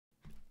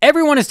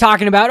Everyone is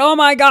talking about, oh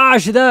my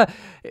gosh, the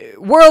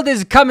world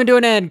is coming to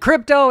an end.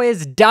 Crypto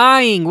is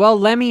dying. Well,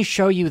 let me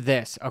show you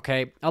this,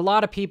 okay? A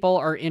lot of people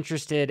are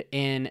interested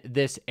in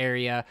this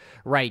area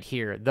right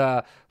here,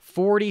 the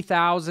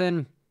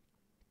 $40,000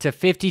 to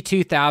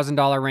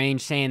 $52,000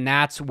 range, saying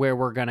that's where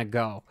we're going to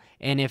go.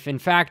 And if, in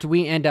fact,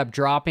 we end up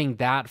dropping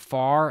that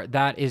far,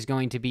 that is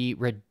going to be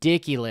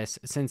ridiculous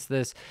since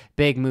this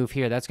big move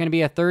here. That's going to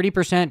be a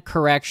 30%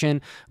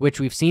 correction,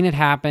 which we've seen it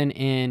happen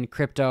in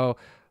crypto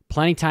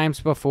plenty times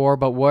before,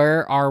 but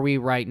where are we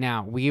right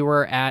now? We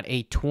were at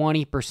a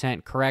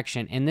 20%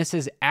 correction, and this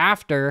is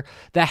after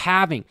the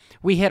halving.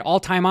 We hit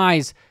all-time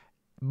highs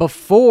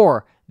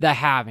before the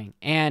halving,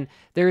 and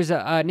there's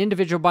an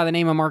individual by the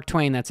name of Mark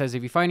Twain that says,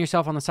 if you find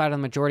yourself on the side of the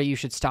majority, you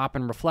should stop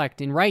and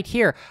reflect. And right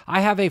here,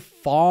 I have a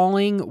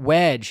falling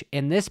wedge,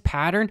 and this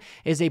pattern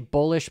is a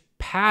bullish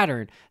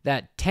pattern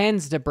that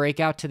tends to break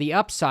out to the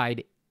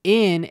upside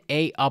in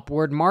a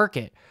upward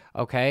market.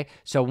 Okay,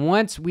 so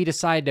once we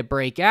decide to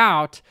break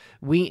out,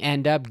 we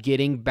end up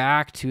getting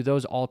back to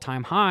those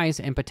all-time highs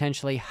and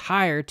potentially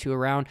higher to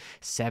around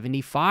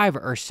 75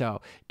 or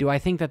so. Do I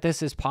think that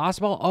this is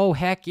possible? Oh,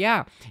 heck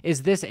yeah.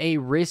 Is this a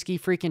risky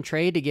freaking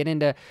trade to get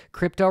into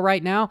crypto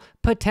right now?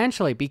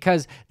 Potentially,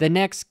 because the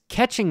next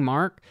catching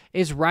mark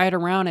is right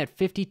around at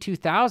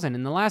 52,000.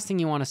 And the last thing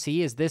you want to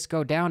see is this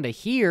go down to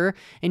here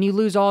and you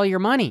lose all your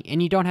money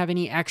and you don't have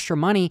any extra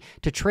money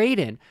to trade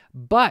in.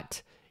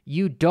 But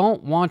you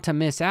don't want to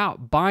miss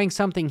out. Buying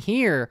something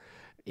here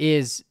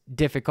is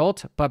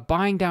difficult, but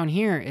buying down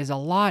here is a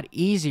lot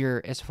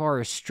easier as far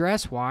as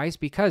stress-wise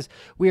because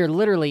we are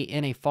literally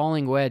in a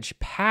falling wedge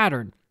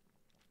pattern.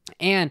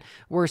 And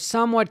we're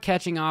somewhat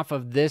catching off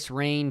of this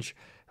range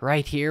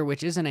right here,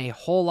 which isn't a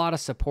whole lot of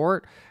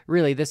support.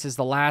 Really, this is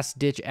the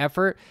last-ditch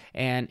effort,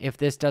 and if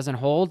this doesn't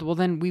hold, well,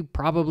 then we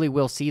probably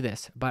will see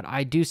this. But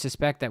I do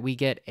suspect that we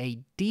get a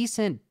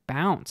decent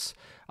bounce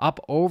up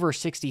over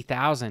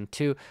 60,000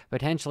 to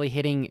potentially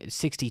hitting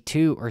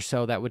 62 or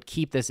so. That would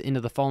keep this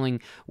into the falling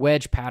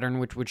wedge pattern,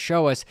 which would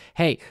show us,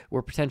 hey,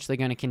 we're potentially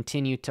going to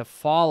continue to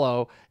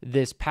follow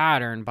this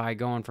pattern by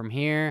going from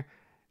here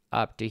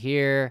up to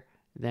here,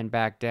 then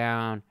back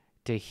down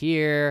to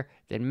here,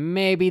 then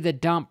maybe the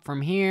dump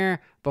from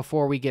here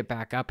before we get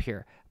back up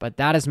here. But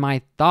that is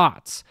my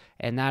thoughts,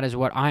 and that is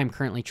what I am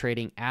currently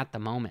trading at the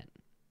moment.